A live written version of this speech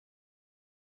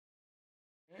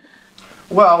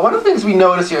Well, one of the things we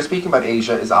notice here, speaking about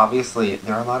Asia, is obviously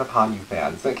there are a lot of Hanyu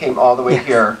fans that came all the way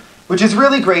here, which is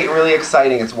really great, really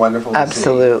exciting. It's wonderful to see.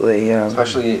 Absolutely, yeah.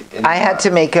 Especially in I had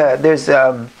to make there's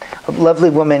a lovely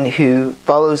woman who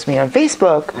follows me on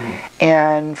Facebook,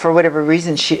 and for whatever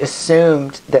reason, she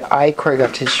assumed that I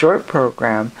choreographed his short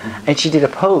program, and she did a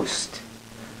post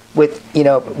with,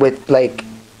 with like,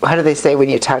 how do they say when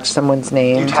you attach someone's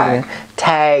name? You tag.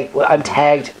 Tag. Well, I'm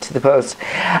tagged to the post.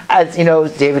 As you know,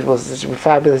 David was such a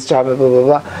fabulous job, blah, blah, blah,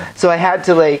 blah. So I had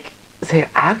to like say,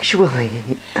 actually,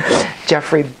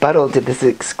 Jeffrey Buttle did this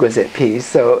exquisite piece.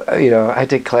 So, I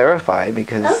had to clarify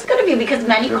because... That's going to be because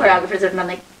many choreographers have been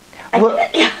like,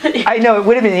 I know, it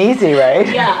would have been easy, right?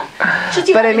 Yeah. Just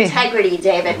you have integrity,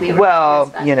 David.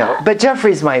 But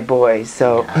Jeffrey's my boy,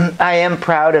 so I am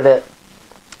proud of it,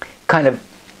 kind of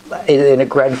in a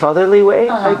grandfatherly way,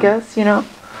 I guess,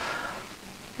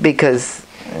 because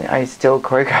I still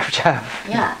choreograph Jeff.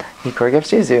 Yeah. He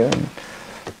choreographs Yuzuru.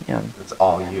 It's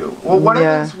all you. Well, one of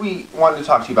the things we wanted to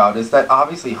talk to you about is that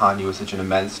obviously Hanyu is such an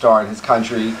immense star in his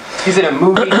country. He's in a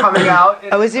movie coming out.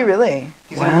 Oh, is he really?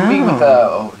 He's in a movie with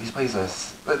he plays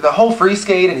the whole free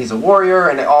skate, and he's a warrior,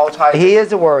 and it all ties. He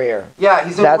is a warrior. Yeah,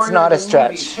 he's a warrior. That's not a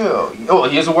stretch. Too. Oh,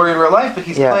 he is a warrior in real life, but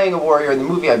he's playing a warrior in the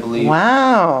movie, I believe.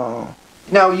 Wow.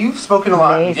 Now, you've spoken a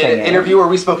lot. Amazing, You did an interview where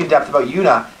we spoke in depth about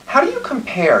Yuna. How do you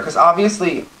compare? Because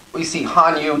obviously, we see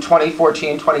Hanyu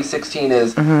 2014, 2016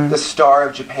 is the star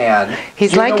of Japan.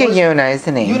 He's like a Yuna,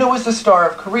 isn't he? Yuna was the star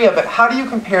of Korea, but how do you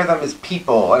compare them as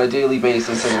people on a daily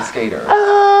basis and as skaters?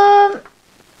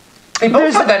 They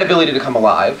both have that ability to come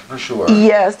alive, for sure.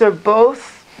 Yes, they're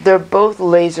both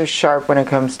laser sharp when it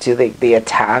comes to the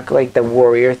attack, like the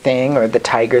warrior thing or the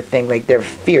tiger thing. Like, they're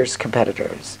fierce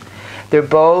competitors. They're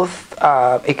both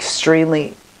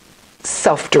extremely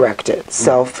self-directed,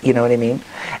 you know what I mean?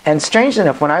 And strangely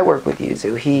enough, when I worked with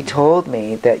Yuzu, he told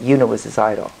me that Yuna was his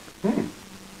idol.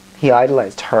 He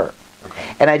idolized her.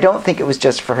 Okay. And I don't think it was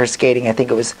just for her skating. I think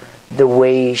it was the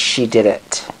way she did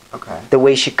it. Okay. The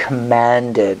way she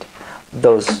commanded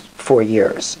those 4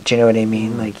 years. Do you know what I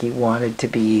mean? Like, he wanted to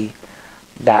be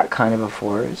that kind of a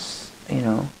force,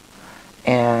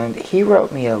 And he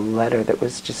wrote me a letter that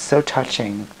was just so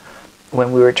touching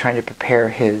when we were trying to prepare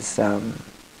his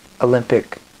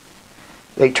Olympic,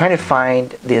 like trying to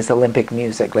find this Olympic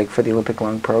music, like for the Olympic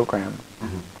long program.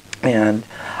 And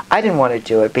I didn't want to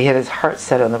do it, but he had his heart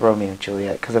set on the Romeo and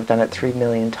Juliet, because I've done it 3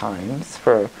 million times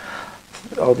for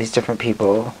all these different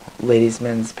people, ladies,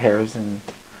 men's pairs, and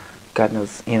God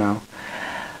knows,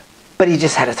 But he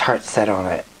just had his heart set on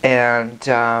it. And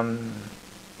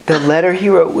the letter he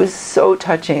wrote was so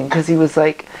touching, because he was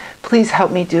like, please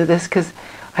help me do this, because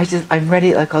I'm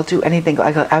ready, like, I'll do anything.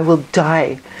 I will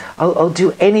die. I'll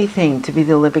do anything to be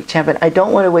the Olympic champion. I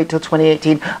don't want to wait till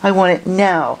 2018. I want it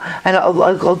now. And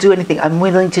I'll do anything. I'm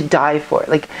willing to die for it.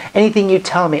 Like, anything you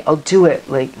tell me, I'll do it.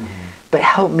 Like, but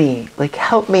help me. Like,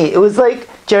 help me. It was like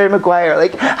Jerry Maguire.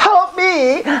 Like, help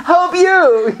me. Help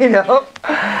you.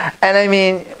 And I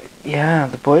mean, yeah,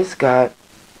 the boy's got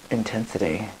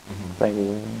intensity. Like,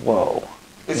 whoa.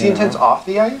 Is he intense off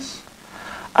the ice?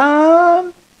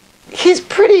 He's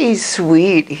pretty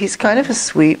sweet. He's kind of a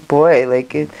sweet boy,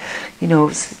 like,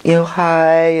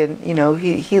 high, and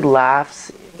he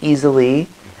laughs easily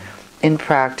in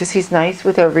practice. He's nice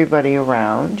with everybody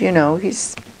around.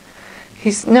 He's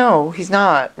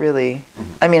not really.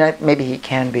 I mean, maybe he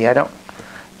can be. I don't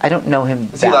know him.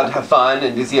 Is he allowed to have fun,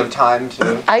 and does he have time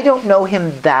to? I don't know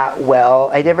him that well.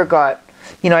 I never got.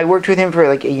 I worked with him for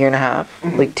like 1.5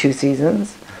 years, like 2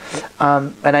 seasons,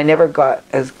 and I never got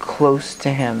as close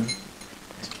to him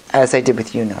as I did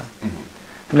with Yuna.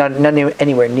 Not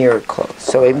anywhere near close.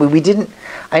 So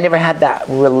I never had that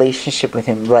relationship with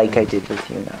him like I did with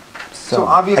Yuna. So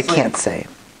obviously, I can't say.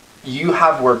 You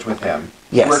have worked with him.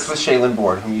 Yes. You worked with Shaylin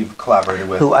Board, whom you've collaborated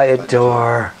with. Who I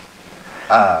adore.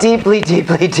 Deeply,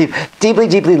 deeply,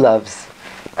 deeply loves.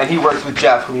 And he works with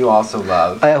Jeff, whom you also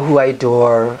love. Who I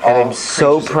adore, and I'm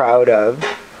so proud of.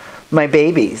 My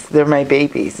babies. They're my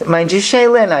babies. Mind you,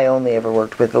 Shaylin I only ever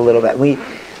worked with a little bit.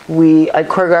 I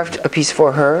choreographed a piece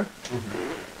for her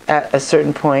at a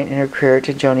certain point in her career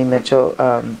to Joni Mitchell,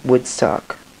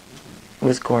 Woodstock. It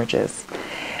was gorgeous.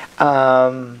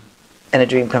 And a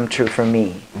dream come true for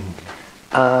me.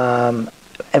 And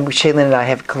Shaylin and I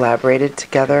have collaborated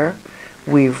together.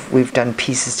 We've done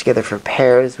pieces together for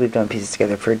pairs. We've done pieces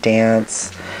together for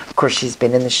dance. Of course, she's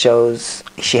been in the shows.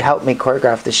 She helped me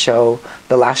choreograph the show,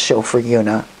 the last show for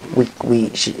Yuna.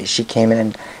 She came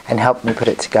in and helped me put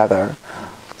it together.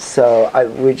 So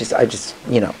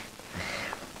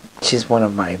she's one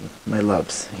of my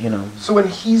loves, So when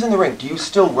he's in the ring, do you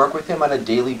still work with him on a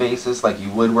daily basis, like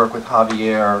you would work with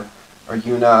Javier or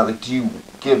Yuna? Like, do you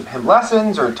give him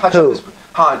lessons or touch Who?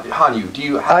 up his Hanyu? Do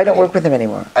you? Have I don't work with him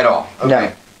anymore. at all.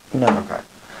 Okay. No. Okay.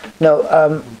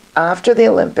 No. After the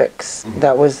Olympics,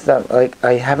 that was like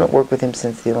I haven't worked with him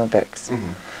since the Olympics.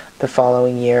 The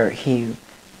following year, he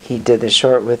did the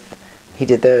short with. He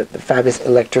did the fabulous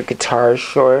electric guitar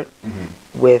short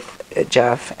with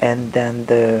Jeff, and then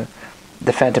the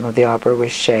Phantom of the Opera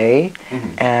with Shay,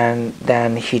 and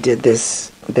then he did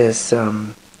this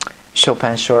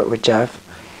Chopin short with Jeff,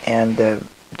 and the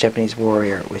Japanese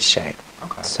Warrior with Shay.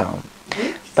 Okay. So,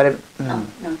 but no,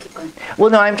 keep going.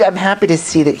 well, no, I'm happy to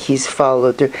see that he's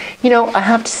followed through. You know, I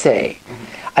have to say,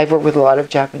 I've worked with a lot of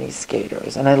Japanese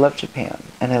skaters, and I love Japan,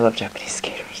 and I love Japanese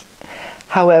skaters.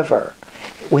 However,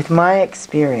 with my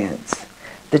experience,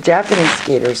 the Japanese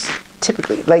skaters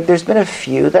typically, like, there's been a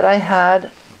few that I had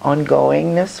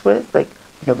ongoingness with, like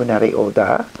Nobunari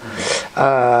Oda.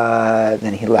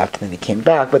 Then he left, and then he came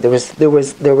back. But there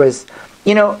was,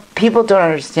 you know, people don't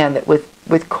understand that with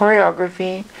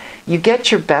choreography, you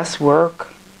get your best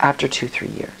work after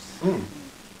 2-3 years.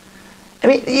 I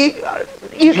mean,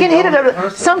 you can hit it out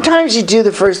of. Sometimes you do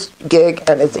the first gig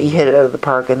and you hit it out of the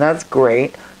park, and that's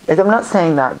great. I'm not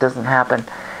saying that doesn't happen.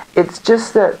 It's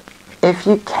just that if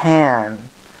you can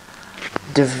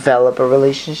develop a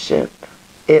relationship,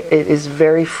 it is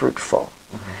very fruitful.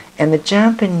 And the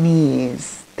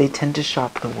Japanese, they tend to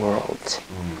shop the world.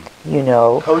 You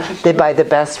know, they buy the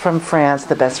best from France,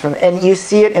 the best from, and you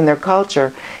see it in their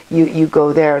culture. You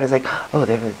go there and it's like, oh,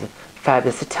 there was a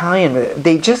fabulous Italian.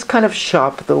 They just kind of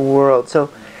shop the world. So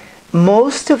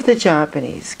most of the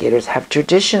Japanese skaters have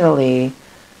traditionally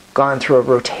gone through a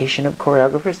rotation of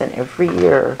choreographers, and every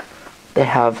year they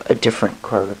have a different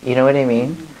choreographer. You know what I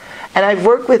mean? And I've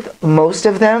worked with most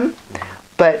of them,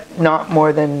 but not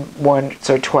more than once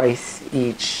or twice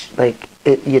each. Like,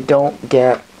 you don't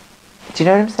get. Do you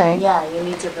know what I'm saying? Yeah, you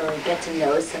need to really get to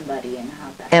know somebody and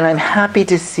how that. And I'm happy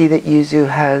to see that Yuzu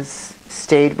has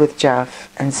stayed with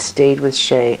Jeff and stayed with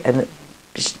Shay, and that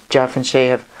Jeff and Shay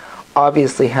have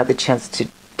obviously had the chance to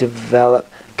develop.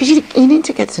 Because you need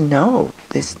to get to know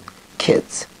these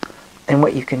kids and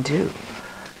what you can do.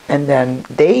 And then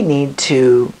they need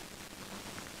to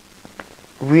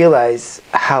realize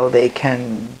how they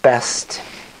can best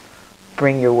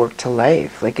bring your work to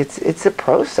life. Like, it's a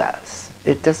process.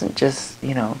 It doesn't just,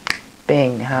 you know,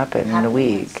 bang, happen in a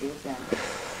week.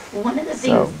 One of the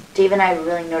things Dave and I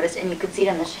really noticed, and you could see it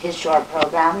on his short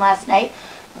program last night,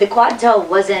 the quad toe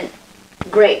wasn't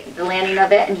great, the landing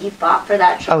of it, and he fought for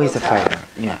that triple toe. Oh, he's a fighter,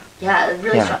 yeah. Yeah,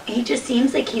 really strong. He just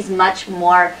seems like he's much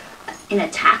more in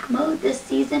attack mode this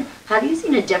season. Have you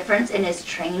seen a difference in his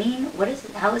training?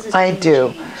 How is his training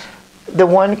changed? The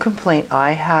one complaint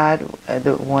I had,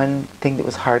 the one thing that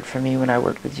was hard for me when I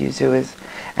worked with Yuzu is,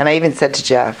 and I even said to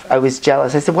Jeff, I was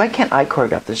jealous. I said, why can't I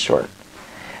choreograph this short?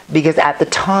 Because at the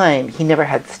time, he never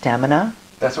had stamina.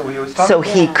 That's what we always talk So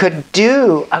about. he could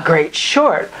do a great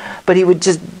short, but he would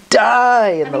just die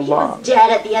in the long. He was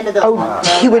dead at the end of the long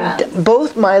he would.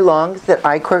 Both my longs that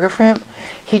I choreograph for him,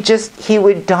 he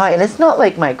would die. And it's not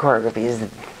like my choreography is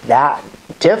that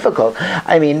difficult.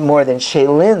 I mean, more than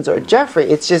Shaylin's or Jeffrey.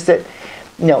 It's just that,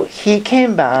 no, he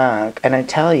came back, and I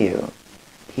tell you,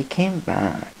 he came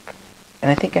back, and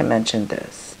I think I mentioned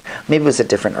this. Maybe it was a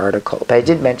different article, but I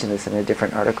did mention this in a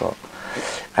different article.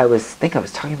 I was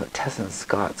talking about Tessa and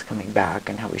Scott's coming back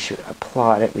and how we should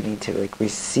applaud it. We need to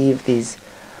receive these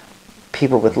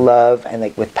people with love,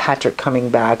 and with Patrick coming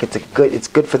back, it's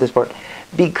good for the sport.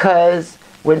 Because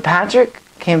when Patrick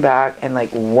came back and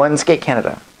won Skate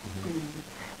Canada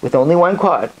with only one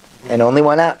quad and only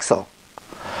one axle,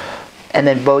 and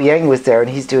then Bo Yang was there and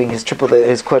he's doing his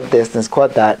his quad this and his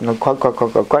quad that and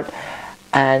quad,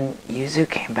 and Yuzu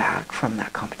came back from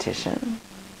that competition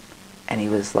and he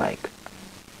was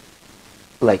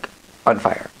on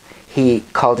fire. He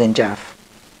called in Jeff,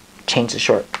 changed the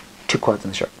short, 2 quads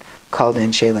in the short. Called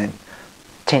in Shaylin,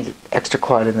 changed the extra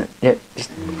quad in the, just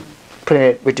put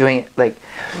it, we're doing it and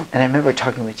I remember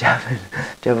talking with Jeff, and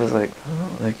Jeff was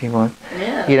he wants,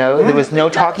 there was no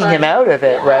talking him out of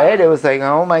it, right? It was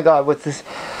oh my God, what's this?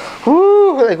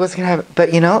 Woo, what's gonna happen?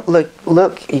 But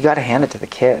look, you gotta hand it to the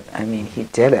kid. I mean, he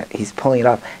did it. He's pulling it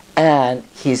off, and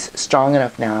he's strong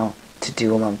enough now to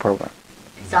do a long program.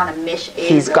 He's on a mission.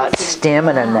 He's got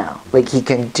stamina now. He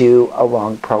can do a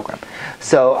long program.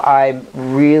 So I'm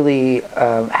really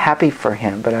happy for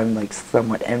him, but I'm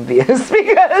somewhat envious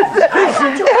because I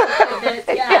want to work with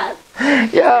this.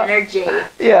 Yeah. Energy.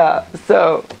 Yeah.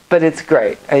 So, but it's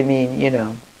great. I mean,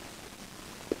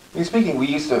 Speaking, we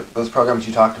used to, those programs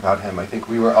you talked about him, I think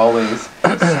we were always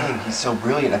saying he's so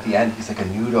brilliant at the end. He's like a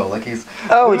noodle, like he's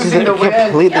which is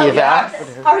completely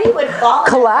evaporated. Or he would fall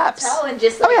Collapse. and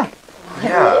just like,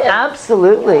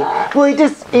 Absolutely. Yeah. Well, he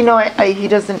just, he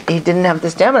didn't have the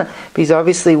stamina, but he's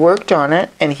obviously worked on it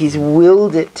and he's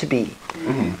willed it to be.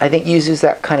 I think Yuzu's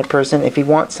that kind of person. If he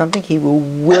wants something, he will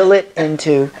will it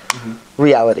into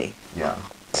reality. Yeah.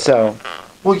 So.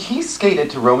 Well, he skated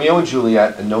to Romeo and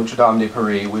Juliet and Notre Dame de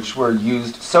Paris, which were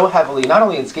used so heavily, not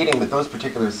only in skating, but those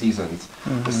particular seasons.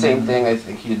 The same thing, I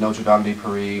think he did Notre Dame de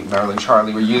Paris, Marilyn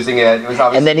Charlie were using it. It was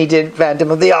obviously... And then he did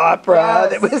Phantom of the Opera. Yes.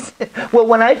 That was, well,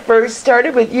 when I first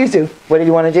started with Yuzu, what did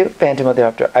you want to do? Phantom of the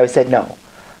Opera. I said no.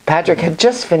 Patrick had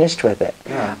just finished with it.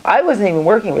 Yeah. I wasn't even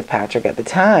working with Patrick at the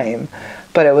time,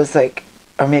 but I was like,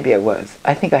 or maybe I was.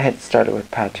 I think I had started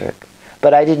with Patrick.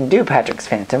 But I didn't do Patrick's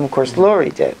Phantom. Of course, Lori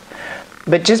did.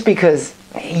 But just because,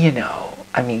 I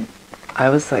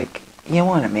was like, you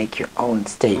want to make your own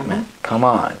statement. Come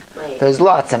on. Right. There's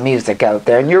lots of music out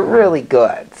there, and you're really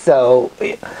good. So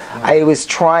I was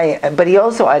trying, but he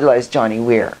also idolized Johnny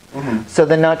Weir. So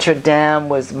the Notre Dame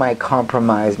was my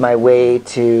compromise, my way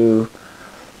to,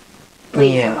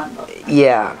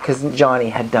 because Johnny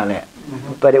had done it.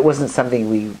 But it wasn't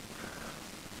something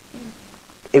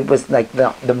it was like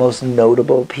the most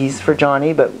notable piece for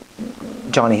Johnny, but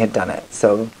Johnny had done it,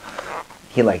 so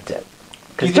he liked it.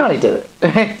 Because Johnny did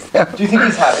it. So. Do you think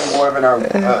he's having more of an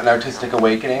artistic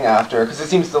awakening after? Because it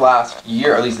seems the last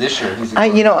year, at least this year, he's...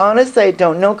 honestly, I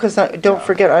don't know, because don't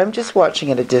forget, I'm just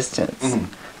watching at a distance.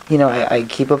 I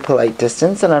keep a polite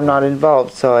distance, and I'm not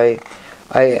involved, so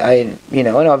and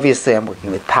obviously I'm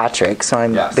working with Patrick, so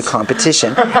I'm the competition,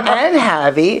 and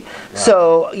Javi,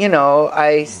 so,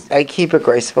 I keep a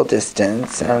graceful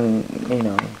distance, and,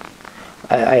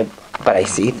 but I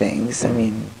see things,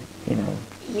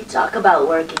 You talk about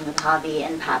working with Javi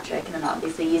and Patrick, and then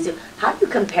obviously Yuzu. How do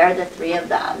you compare the three of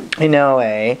them? I know,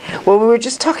 eh? Well, we were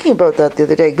just talking about that the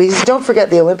other day, because don't forget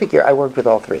the Olympic year, I worked with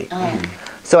all three.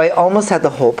 So I almost had the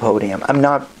whole podium. I'm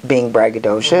not being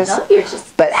braggadocious. No, you're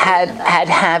just... But had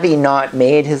Javi not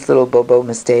made his little Bobo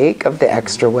mistake of the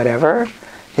extra whatever,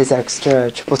 his extra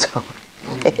triple toe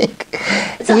mistake,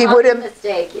 he would have...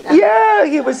 mistake, Yeah,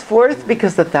 he was fourth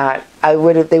because of that. They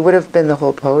would have been the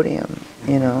whole podium,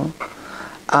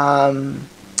 And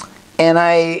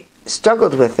I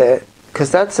struggled with it because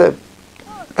that's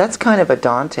kind of a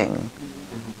daunting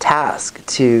task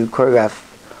to choreograph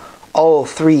all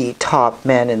three top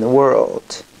men in the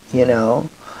world,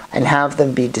 and have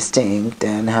them be distinct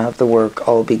and have the work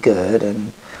all be good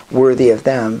and worthy of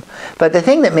them. But the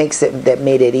thing that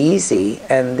made it easy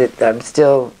and that I'm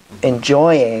still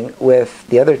enjoying with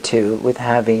the other two, with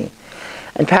Javi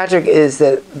and Patrick, is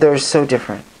that they're so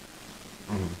different.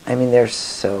 They're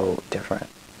so different.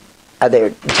 They're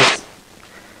just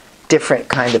different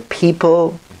kind of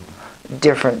people,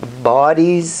 different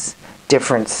bodies,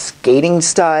 different skating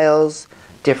styles,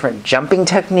 different jumping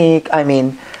technique.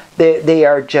 They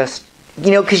are just,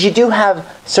 because you do have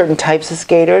certain types of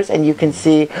skaters, and you can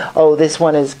see, this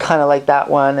one is kind of like that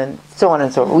one, and so on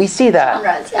and so forth. We see that.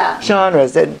 Genres, yeah.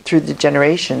 Genres, and through the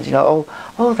generations,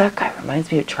 that guy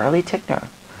reminds me of Charlie Tickner.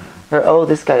 Or,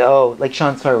 this guy, like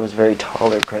Sean Sawyer was very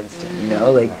tall at Princeton,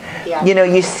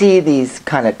 you see these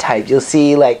kind of types. You'll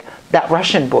see, like, that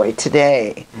Russian boy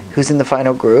today who's in the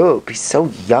final group. He's so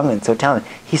young and so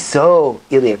talented. He's so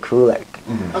Ilya Kulik.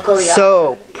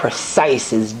 So precise.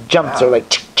 His jumps are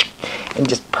like, and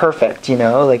just perfect,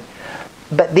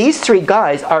 But these three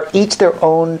guys are each their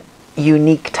own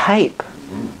unique type,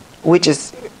 which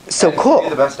is so cool. Three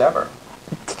of the best ever.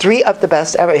 Three of the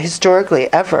best ever,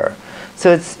 historically ever.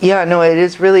 So it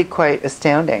is really quite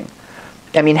astounding.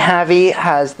 Javi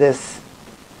has this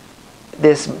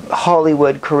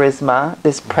Hollywood charisma,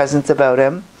 this presence about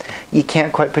him. You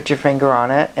can't quite put your finger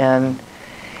on it, and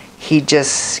he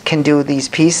just can do these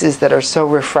pieces that are so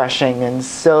refreshing, and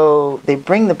so they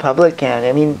bring the public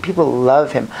in. People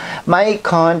love him. My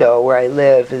condo where I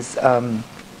live is,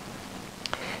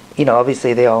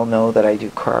 obviously they all know that I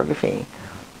do choreography,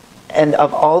 and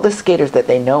of all the skaters that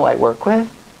they know I work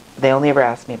with, they only ever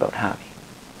ask me about Javi.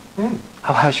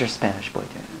 How's your Spanish boy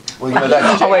doing? Well,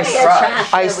 that's Jenny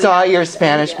Fresh. I saw your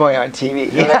Spanish boy on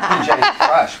TV. That's been Jenny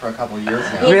Fresh for a couple of years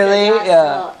now. Really?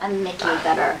 Yeah. And Mickey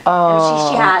better.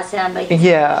 She has him, but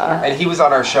and he was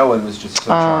on our show and was just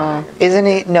so charming. Isn't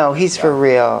he? No, he's for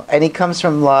real. And he comes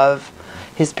from love.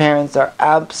 His parents are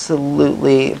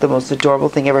absolutely the most adorable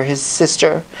thing ever. His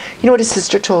sister, you know what his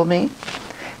sister told me?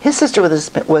 His sister was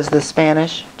the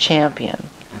Spanish champion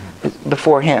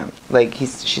before him. Like,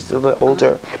 she's a little bit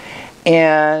older.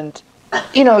 And,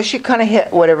 she kind of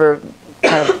hit whatever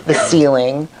kind of the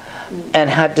ceiling. and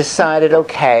had decided,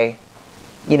 okay,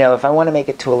 you know, if I want to make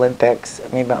it to Olympics,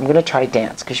 maybe I'm going to try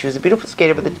dance, because she was a beautiful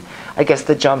skater, but I guess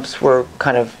the jumps were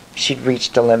kind of, she'd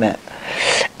reached a limit.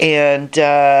 And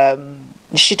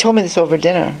she told me this over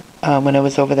dinner when I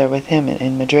was over there with him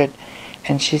in Madrid.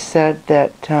 And she said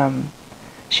that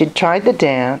she'd tried the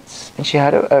dance, and she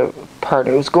had a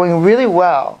partner. It was going really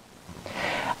well.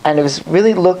 And it was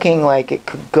really looking like it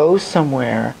could go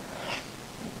somewhere.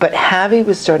 But Javi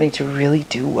was starting to really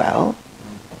do well,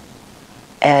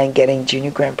 and getting junior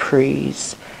Grand Prix,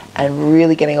 and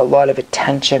really getting a lot of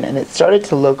attention. And it started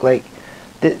to look like,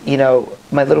 you know,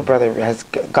 my little brother has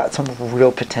got some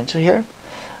real potential here.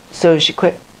 So she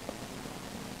quit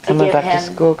and went back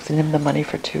to school, because I gave him the money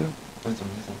for 2. That's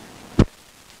amazing.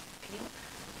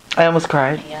 I almost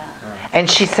cried. Yeah. And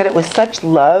she said it was such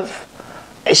love.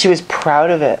 She was proud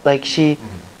of it. Like it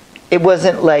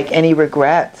wasn't like any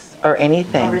regrets or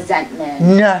anything. No resentment.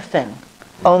 Nothing.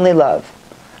 Only love.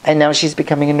 And now she's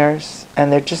becoming a nurse,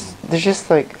 and they're just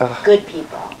like, ugh. Good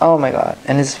people. Oh my God.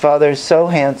 And his father is so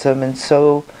handsome and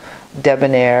so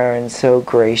debonair and so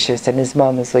gracious, and his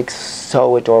mom is like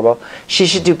so adorable. She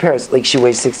should do Paris. Like, she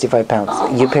weighs 65 pounds.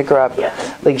 Oh, you pick her up.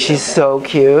 yeah. Like, she's so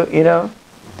cute, you know?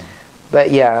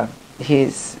 But yeah,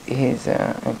 he's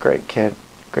a great kid.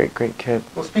 Great kid.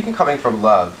 Well, speaking coming from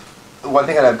love, one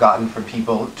thing that I've gotten from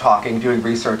people talking, doing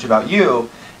research about you,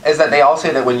 is that they all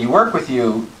say that when you work with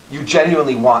you, you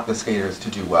genuinely want the skaters to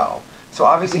do well. So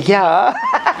obviously, Yeah.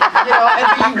 you know,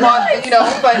 and you want, you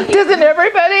know, but Doesn't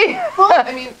everybody? well,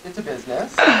 I mean, it's a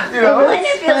business, you know. And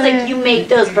it feels like you make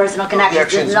those personal connections.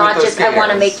 Connections It's not with those just, I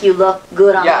want to skaters. make you look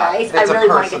good on Yeah, the ice. it's I a really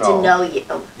want to get to personal- know you,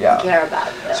 Yeah. care about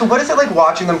you. So what is it like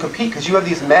watching them compete? Because you have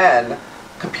these men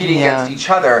competing Yeah. against each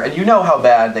other, and you know how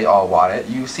bad they all want it.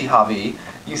 You see Javi,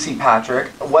 you see Patrick.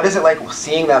 What is it like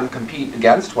seeing them compete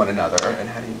against one another? And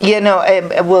how do you? Yeah, no,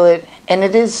 well, it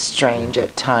is strange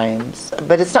at times,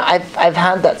 but it's not. I've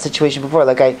had that situation before.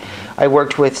 Like I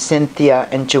worked with Cynthia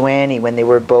and Joannie when they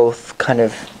were both kind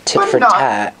of tit But for not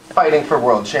tat. fighting for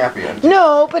world champion.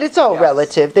 No, but it's all Yes.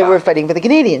 relative. They Yeah. were fighting for the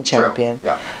Canadian True. champion.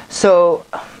 Yeah. So,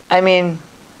 I mean,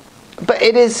 but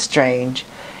it is strange.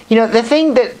 You know, the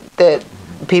thing that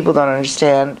people don't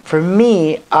understand, for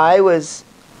me, I was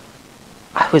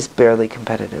barely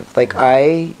competitive. Like,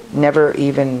 I never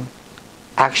even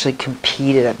actually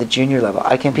competed at the junior level.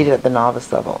 I competed at the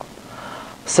novice level.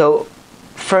 So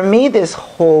for me, this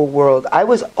whole world, I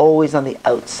was always on the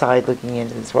outside looking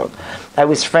into this world. I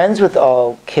was friends with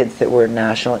all kids that were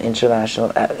national,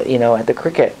 international, you know, at the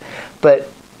cricket. But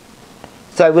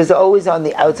so I was always on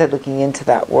the outside looking into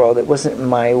that world. It wasn't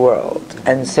my world.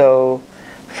 And so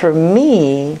for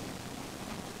me,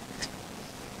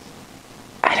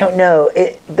 I don't know.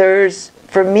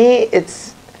 For me,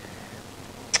 it's,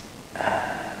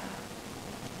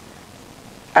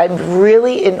 I'm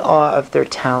really in awe of their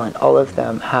talent. All of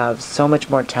them have so much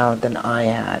more talent than I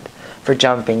had for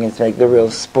jumping. It's like the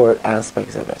real sport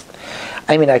aspects of it.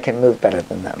 I mean, I can move better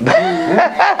than them.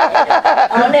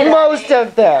 Most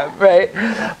of them, right?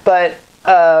 But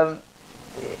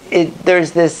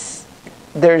there's this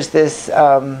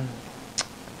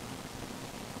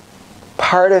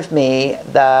part of me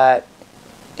that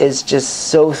is just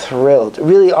so thrilled,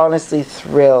 really honestly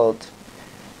thrilled,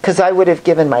 because I would have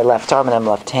given my left arm, and I'm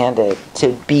left-handed,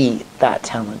 to be that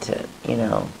talented, you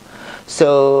know.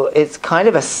 So it's kind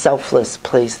of a selfless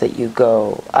place that you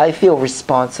go. I feel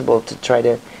responsible to try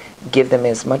to give them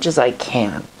as much as I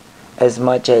can, as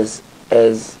much and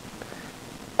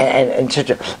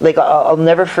like, I'll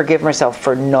never forgive myself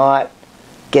for not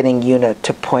getting Yuna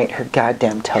to point her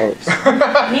goddamn toes.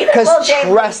 Because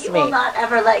trust me, will not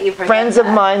ever let you forget friends that.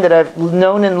 of mine that I've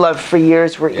known and loved for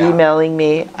years were emailing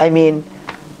me. I mean,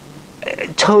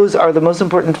 toes are the most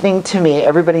important thing to me.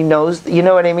 Everybody knows, you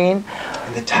know what I mean?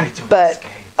 And the tights of But, the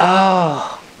skate.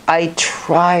 oh, I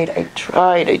tried. And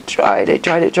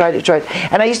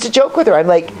I used to joke with her. I'm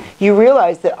like, you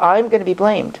realize that I'm going to be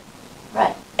blamed.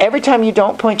 Right. Every time you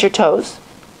don't point your toes,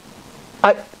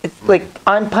 it's like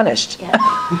I'm punished. Yeah.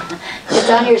 It's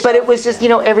on your But it was just, you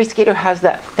know, every skater has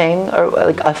that thing, or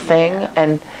like a thing,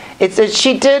 and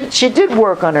she did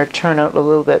work on her turnout a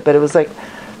little bit, but it was like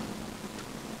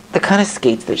the kind of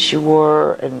skates that she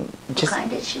wore, and just, What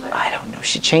kind did she wear? I don't know,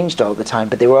 she changed all the time,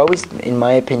 but they were always, in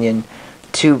my opinion,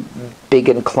 too big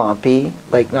and clumpy,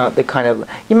 like not the kind of, you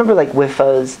remember like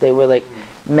Wiffas, they were like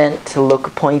meant to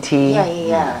look pointy.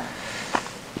 Yeah.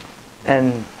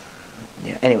 And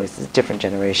yeah, anyways, it's a different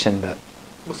generation, but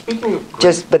Well, speaking of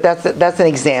but that's an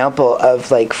example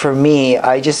of, like, for me,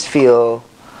 I just feel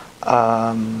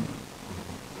that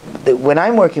when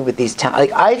I'm working with these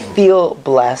talents, like, I feel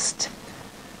blessed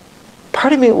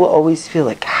part of me will always feel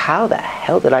like, how the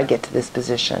hell did I get to this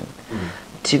position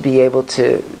to be able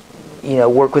to,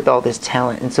 work with all this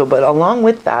talent? And so, but along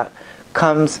with that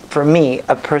comes, for me,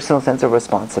 a personal sense of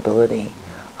responsibility.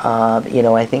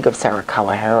 I think of Sarah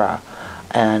Kawahara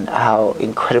and how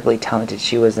incredibly talented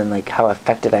she was, and like how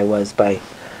affected I was by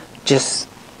just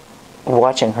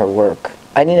watching her work.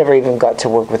 I never even got to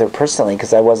work with her personally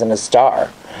because I wasn't a star,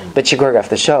 but she choreographed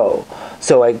the show,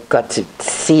 so I got to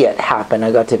see it happen.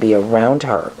 I got to be around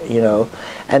her,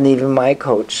 and even my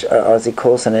coach, Ozzy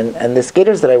Colson, and the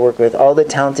skaters that I work with, all the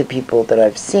talented people that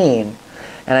I've seen,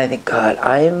 and I think, God,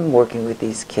 I'm working with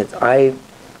these kids.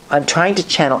 I'm trying to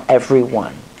channel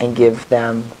everyone and give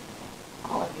them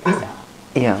all of yourself.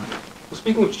 Yeah. Well,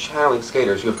 speaking of channeling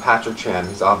skaters, you have Patrick Chan,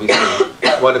 who's obviously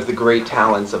one of the great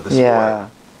talents of the sport. Yeah.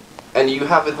 And you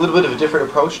have a little bit of a different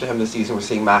approach to him this season. We're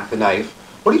seeing Mac the Knife.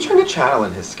 What are you trying to channel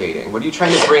in his skating? What are you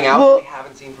trying to bring out that we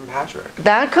haven't seen from Patrick?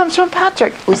 That comes from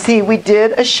Patrick. We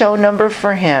did a show number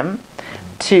for him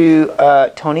to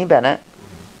Tony Bennett,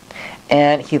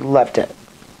 and he loved it.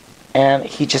 And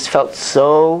he just felt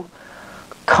so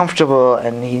comfortable,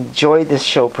 and he enjoyed this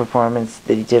show performance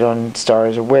that he did on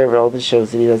Stars or wherever, all the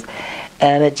shows that he does.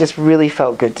 And it just really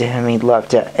felt good to him. He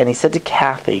loved it. And he said to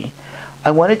Kathy,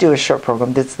 I want to do a short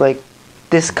program that's like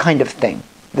this kind of thing.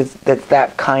 That's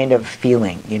that kind of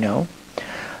feeling,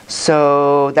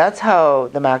 So that's how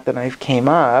the Mac the Knife came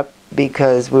up,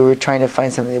 because we were trying to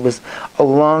find something that was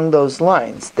along those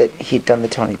lines that he'd done the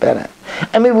Tony Bennett.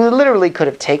 I mean, we literally could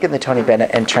have taken the Tony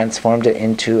Bennett and transformed it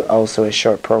into also a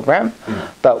short program,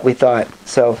 but we thought,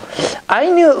 so I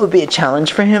knew it would be a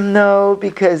challenge for him though,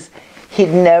 because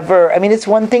he'd never, it's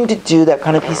one thing to do that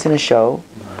kind of piece in a show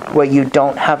where you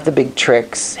don't have the big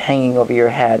tricks hanging over your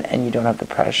head and you don't have the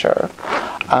pressure.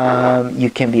 You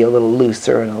can be a little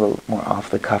looser and a little more off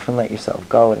the cuff and let yourself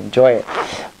go and enjoy it.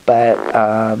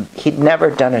 But he'd never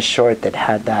done a short that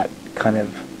had that kind of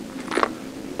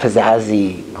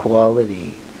pizzazzy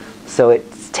quality. So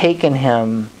it's taken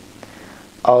him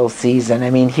all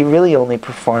season. He really only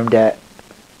performed it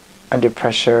under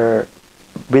pressure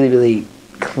really, really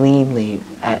cleanly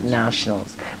at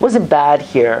nationals. It wasn't bad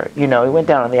here, he went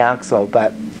down on the axle,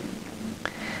 but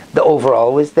the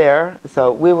overall was there.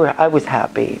 So I was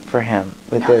happy for him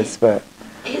with this, but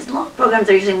his long programs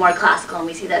are usually more classical, and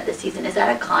we see that this season. Is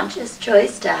that a conscious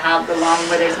choice to have the long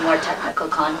where there's more technical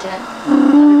content?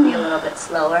 Would it be a little bit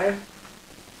slower?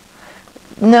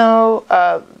 No,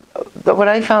 when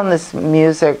I found this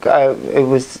music,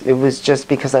 it was just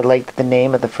because I liked the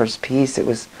name of the first piece. It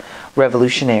was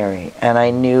revolutionary, and I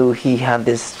knew he had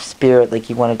this spirit, like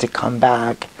he wanted to come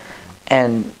back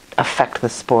and affect the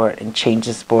sport and change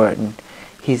the sport, and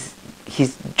he's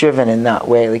driven in that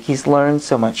way. Like, he's learned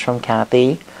so much from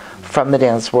Kathy, from the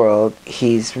dance world.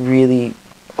 He's really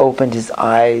opened his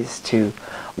eyes to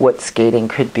what skating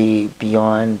could be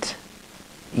beyond,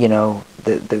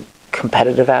 the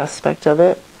competitive aspect of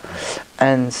it.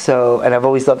 And so, and I've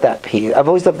always loved that piece. I've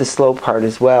always loved the slow part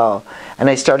as well. And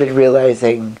I started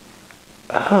realizing,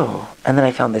 and then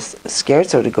I found this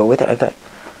scherzo to go with it. I thought,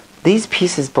 these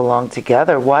pieces belong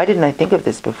together. Why didn't I think of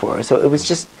this before? So it was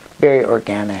just very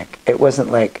organic. It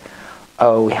wasn't like,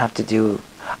 we have to do.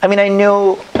 I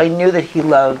knew that he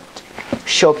loved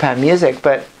Chopin music,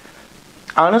 but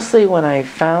honestly, when I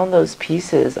found those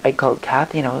pieces, I called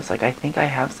Kathy and I was like, I think I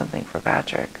have something for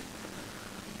Patrick.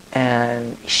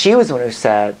 And she was the one who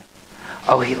said,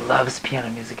 he loves piano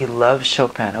music. He loves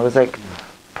Chopin. I was like,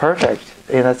 perfect.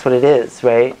 That's what it is,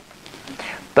 right?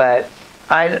 But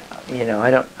I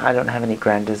don't have any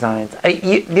grand designs.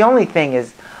 The only thing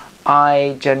is,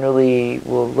 I generally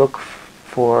will look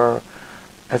for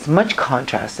as much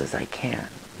contrast as I can.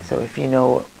 So if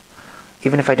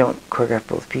even if I don't choreograph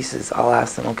both pieces, I'll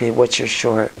ask them, okay, what's your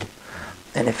short?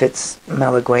 And if it's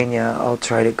Malagueña, I'll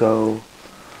try to go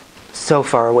so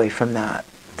far away from that,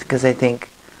 because I think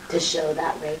to show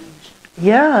that range.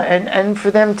 Yeah, and for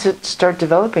them to start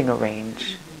developing a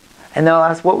range. And they'll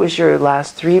ask, what was your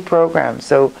last 3 programs?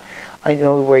 So I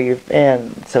know where you've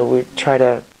been. So we try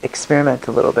to experiment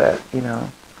a little bit,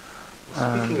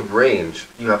 Speaking of range,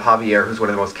 you have Javier, who's one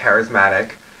of the most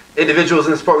charismatic individuals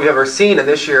in the sport we've ever seen. And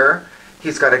this year,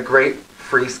 he's got a great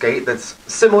free skate that's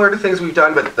similar to things we've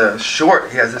done, but the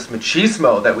short, he has this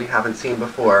machismo that we haven't seen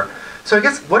before. So I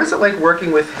guess, what is it like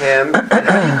working with him? And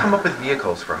how do you come up with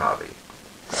vehicles for Javi?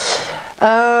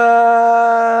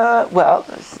 Well,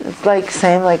 it's like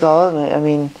same like all of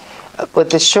them. With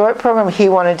the short program, he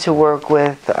wanted to work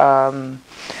with Antonio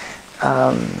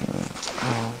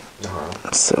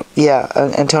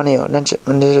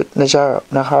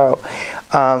Najarro,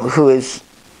 who is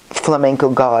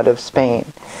flamenco god of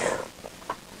Spain.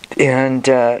 and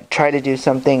try to do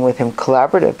something with him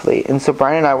collaboratively. And so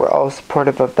Brian and I were all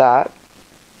supportive of that.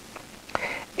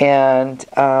 And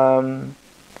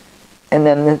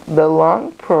then the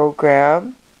long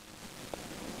program,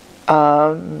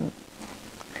 I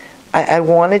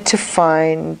wanted to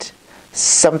find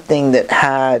something that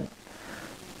had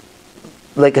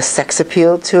like a sex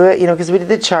appeal to it, you know, because we did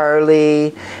the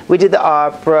Charlie, we did the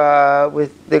opera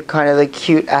with the kind of the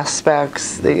cute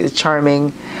aspects, the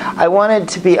charming. I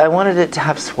wanted it to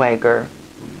have swagger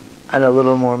and a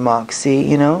little more moxie,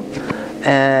 you know.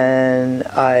 And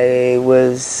I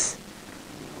was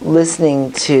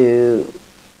listening to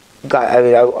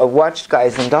I watched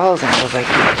Guys and Dolls, and I was like,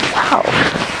 wow,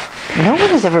 no one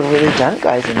has ever really done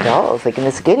Guys and Dolls, like in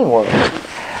the skating world.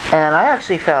 And I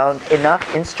actually found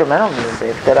enough instrumental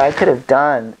music that I could have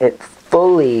done it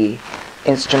fully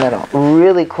instrumental,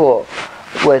 really cool,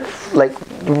 with like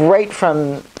right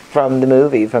from the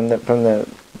movie, from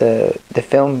the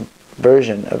film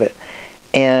version of it.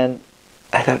 And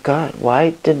I thought, God,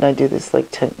 why didn't I do this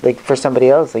like for somebody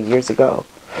else like years ago?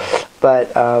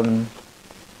 But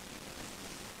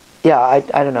yeah, I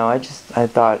don't know. I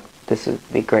thought this would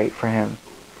be great for him.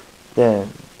 The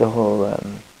whole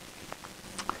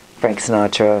Frank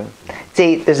Sinatra.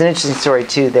 See, there's an interesting story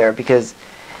too there, because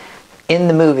in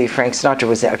the movie Frank Sinatra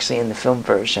was actually in the film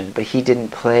version, but he didn't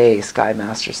play Sky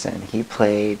Masterson. He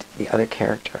played the other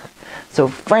character. So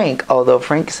Frank, although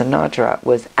Frank Sinatra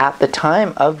was at the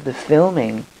time of the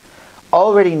filming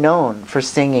already known for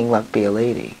singing Love Be a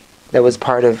Lady, that was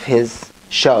part of his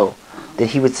show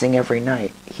that he would sing every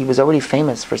night. He was already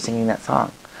famous for singing that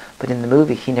song, but in the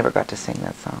movie he never got to sing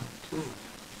that song.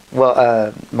 Well,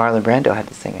 Marlon Brando had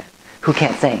to sing it, who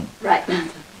can't sing. Right.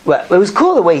 Well, it was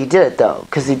cool the way he did it though,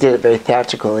 because he did it very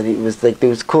theatrical, and it was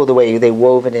cool the way they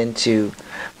wove it into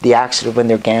the action of when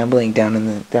they're gambling down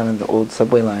in the old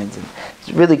subway lines, and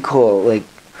it's really cool. Like,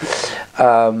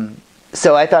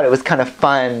 so I thought it was kind of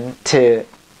fun to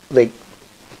like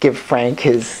give Frank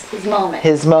his moment.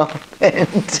 And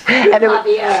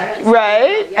Javier.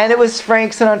 Right? Yeah. And it was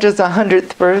Frank Sinatra's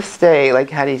 100th birthday. Like,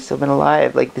 had he still been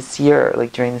alive, like this year,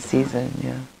 like during the season,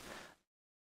 yeah.